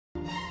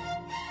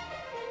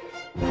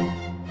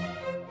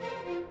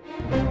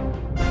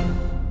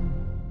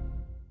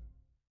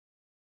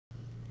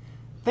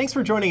Thanks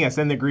for joining us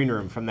in the Green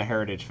Room from the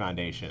Heritage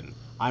Foundation.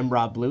 I'm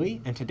Rob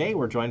Bluey, and today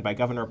we're joined by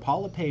Governor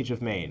Paul LePage of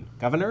Maine.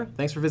 Governor,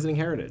 thanks for visiting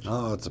Heritage.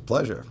 Oh, it's a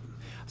pleasure.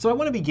 So I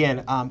want to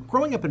begin.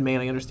 Growing up in Maine,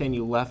 I understand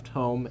you left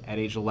home at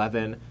age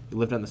 11. You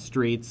lived on the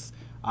streets.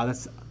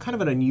 That's kind of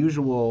an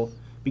unusual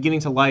beginning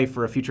to life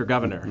for a future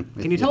governor.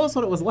 Can you tell us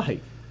what it was like?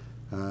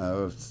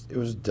 It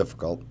was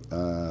difficult.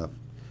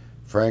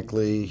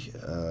 Frankly,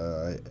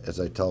 as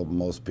I tell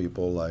most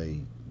people,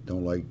 I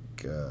don't like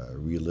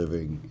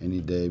reliving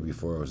any day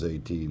before I was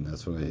 18.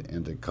 That's when I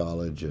entered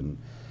college, and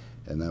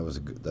that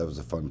was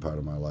a fun part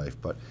of my life.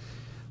 But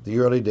the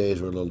early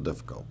days were a little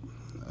difficult.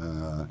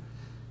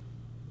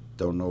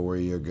 Don't know where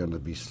you're going to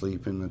be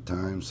sleeping at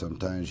times.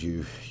 Sometimes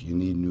you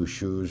need new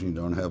shoes and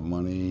you don't have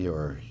money,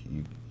 or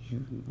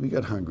we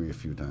got hungry a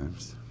few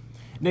times.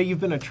 Now,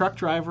 you've been a truck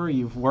driver,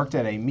 you've worked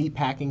at a meat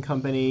packing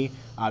company,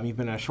 you've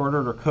been a short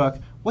order cook.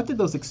 What did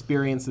those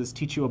experiences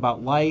teach you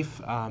about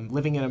life,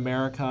 living in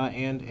America,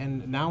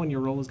 and now in your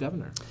role as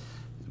governor?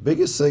 The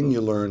biggest thing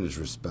you learn is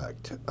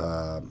respect.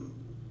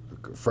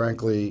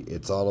 Frankly,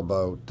 it's all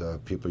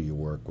about people you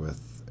work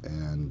with,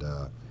 and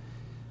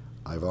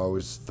I've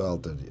always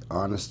felt that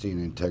honesty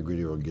and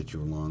integrity will get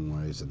you a long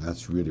ways, and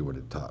that's really what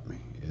it taught me,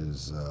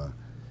 is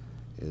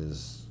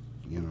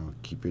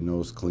keep your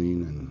nose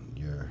clean and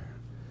your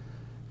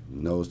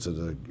nose to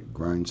the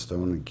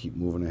grindstone and keep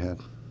moving ahead.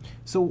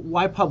 So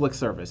why public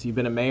service? You've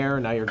been a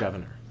mayor, now you're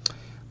governor.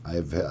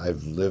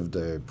 I've lived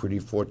a pretty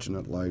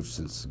fortunate life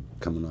since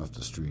coming off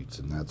the streets,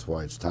 and that's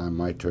why it's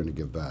my turn to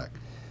give back.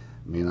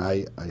 I mean,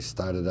 I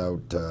started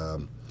out,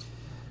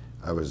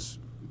 I was,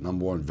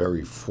 number one,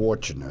 very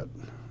fortunate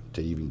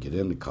to even get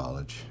into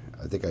college.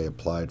 I think I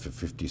applied for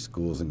 50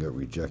 schools and got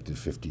rejected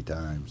 50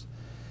 times.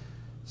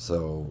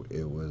 So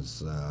it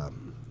was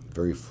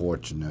very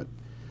fortunate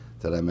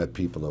that I met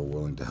people that were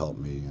willing to help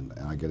me, and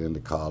I got into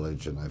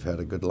college, and I've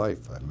had a good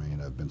life. I mean,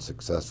 I've been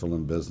successful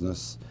in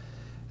business,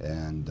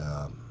 and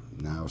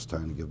now it's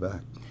time to give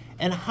back.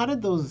 And how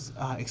did those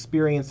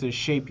experiences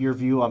shape your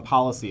view on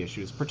policy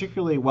issues,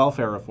 particularly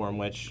welfare reform,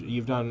 which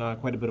you've done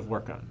quite a bit of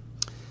work on?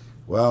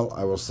 Well,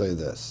 I will say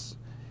this.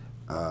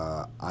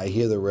 I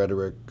hear the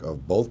rhetoric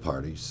of both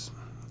parties.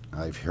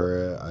 I've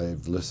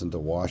listened to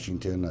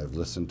Washington, I've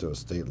listened to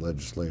state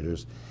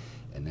legislators,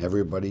 and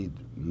everybody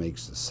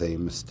makes the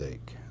same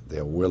mistake.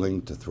 They're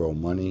willing to throw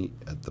money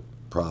at the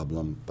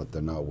problem, but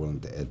they're not willing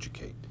to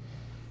educate.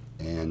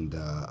 And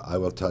I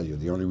will tell you,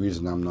 the only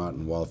reason I'm not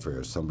in welfare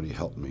is somebody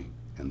helped me,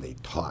 and they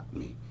taught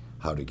me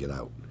how to get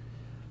out.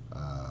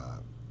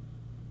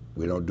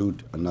 We don't do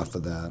enough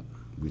of that.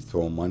 We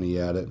throw money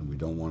at it, and we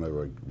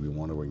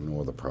want to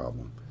ignore the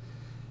problem.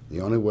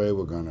 The only way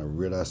we're going to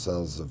rid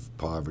ourselves of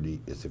poverty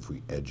is if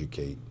we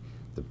educate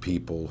the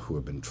people who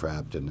have been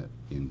trapped in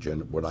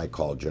what I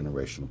call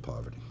generational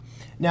poverty.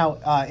 Now,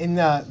 in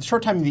the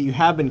short time that you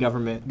have been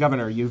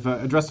governor, you've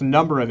addressed a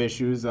number of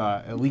issues: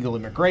 illegal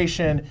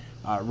immigration,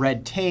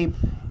 red tape,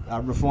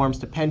 reforms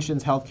to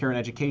pensions, healthcare, and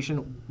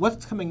education.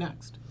 What's coming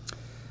next?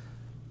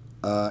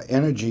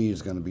 Energy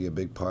is going to be a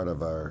big part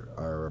of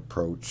our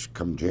approach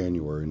come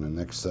January. In the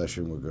next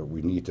session,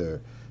 we need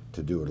to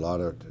do a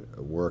lot of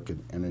work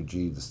in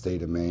energy. The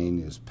state of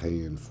Maine is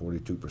paying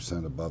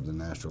 42% above the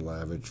national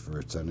average for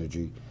its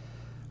energy.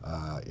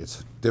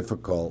 It's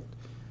difficult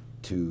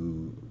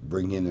to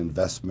bring in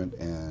investment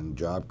and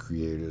job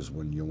creators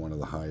when you're one of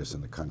the highest in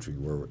the country.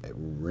 We're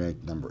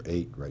ranked number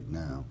 8 right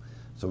now.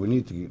 So we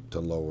need to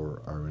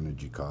lower our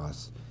energy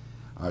costs.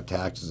 Our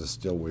taxes are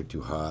still way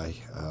too high.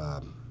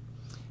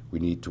 We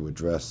need to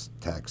address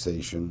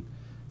taxation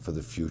for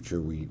the future.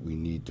 We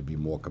need to be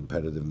more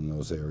competitive in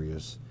those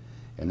areas.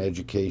 And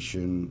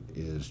education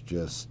is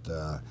just,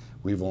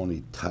 we've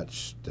only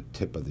touched the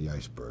tip of the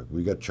iceberg.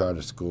 We got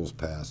charter schools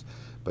passed,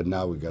 but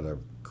now we've got to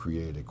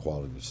create a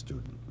quality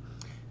student.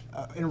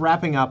 In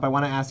wrapping up, I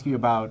want to ask you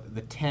about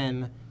the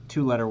 10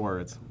 two-letter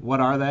words. What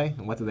are they,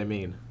 and what do they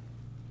mean?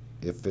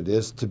 If it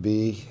is to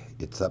be,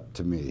 it's up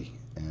to me.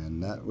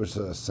 And that was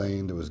a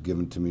saying that was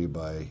given to me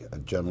by a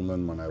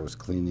gentleman when I was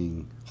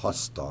cleaning horse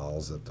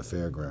stalls at the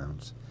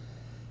fairgrounds.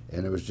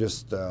 And it was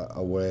just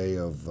a way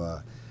of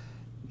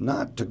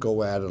not to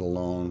go at it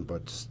alone,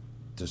 but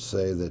to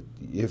say that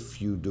if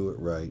you do it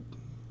right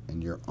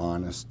and you're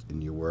honest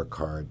and you work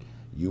hard,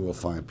 you will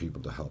find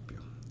people to help you.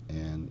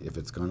 And if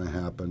it's going to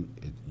happen,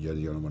 you're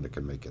the only one that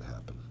can make it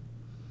happen.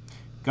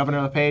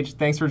 Governor LePage,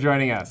 thanks for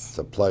joining us. It's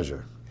a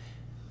pleasure.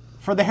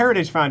 For the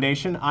Heritage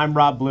Foundation, I'm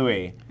Rob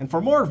Bluey. And for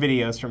more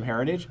videos from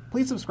Heritage,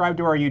 please subscribe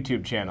to our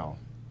YouTube channel.